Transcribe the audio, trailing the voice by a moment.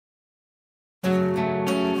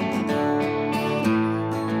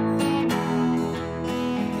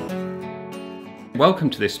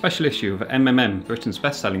Welcome to this special issue of MMM, Britain's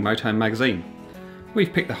best-selling motorhome magazine.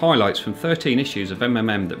 We've picked the highlights from 13 issues of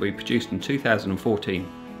MMM that we produced in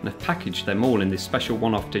 2014 and have packaged them all in this special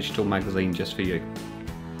one-off digital magazine just for you.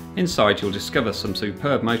 Inside you'll discover some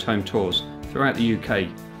superb motorhome tours throughout the UK,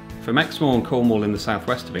 from Exmoor and Cornwall in the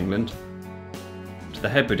southwest of England, to the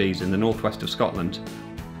Hebrides in the northwest of Scotland,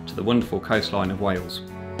 to the wonderful coastline of Wales.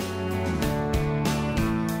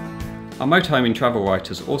 Our motorhoming travel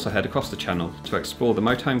writers also head across the channel to explore the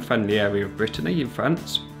motorhome-friendly area of Brittany in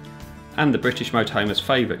France and the British motorhomer's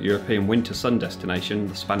favourite European winter sun destination,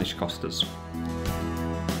 the Spanish Costas.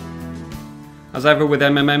 As ever with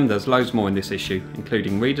MMM, there's loads more in this issue,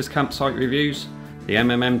 including readers' campsite reviews, the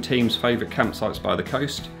MMM team's favourite campsites by the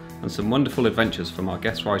coast, and some wonderful adventures from our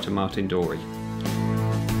guest writer Martin Dorey.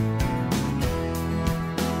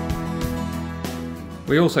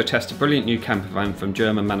 We also test a brilliant new campervan from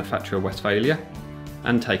German manufacturer Westphalia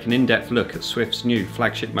and take an in-depth look at Swift's new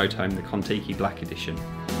flagship motorhome, the Contiki Black Edition.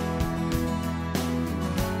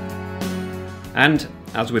 And,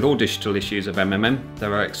 as with all digital issues of MMM,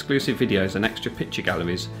 there are exclusive videos and extra picture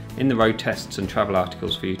galleries in the road tests and travel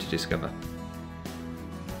articles for you to discover.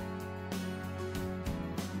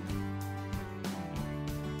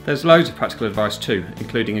 There's loads of practical advice too,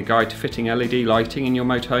 including a guide to fitting LED lighting in your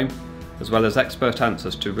motorhome, as well as expert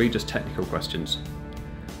answers to readers' technical questions.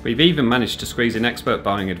 We've even managed to squeeze in expert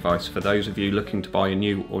buying advice for those of you looking to buy a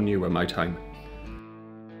new or newer motorhome.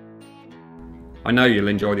 I know you'll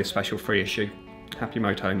enjoy this special free issue. Happy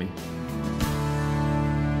motorhoming.